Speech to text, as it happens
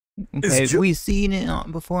Okay, we seen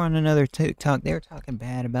it before on another TikTok. They're talking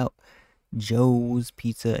bad about Joe's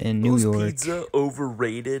Pizza in New Joe's York. Pizza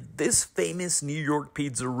overrated. This famous New York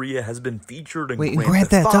pizzeria has been featured in Grand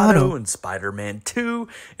Theft Auto and Spider-Man 2,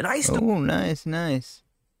 and I still nice.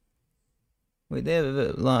 Wait, they have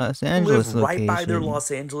a Los Angeles live location. right by their Los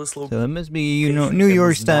Angeles location. So it must be, New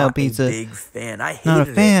York style pizza. Big fan. I hated not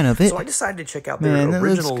a fan of it. So I decided to check out their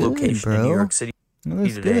original location in New York City. It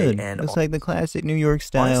looks good. And looks like the classic New York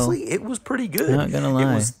style. Honestly, it was pretty good. Not gonna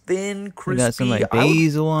lie. It was thin, crispy. Got some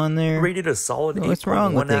basil on there. Rated a solid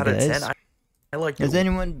 8.1 out of 10. I liked it. Has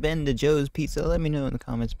anyone been to Joe's Pizza? Let me know in the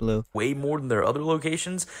comments below. Way more than their other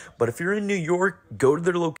locations, but if you're in New York, go to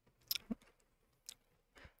their location.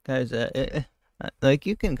 Guys,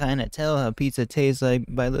 you can kind of tell how pizza tastes like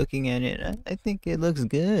by looking at it. I think it looks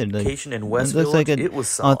good. Location in West Village, like it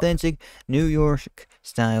was authentic New York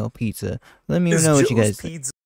style pizza. Let me know what you guys think.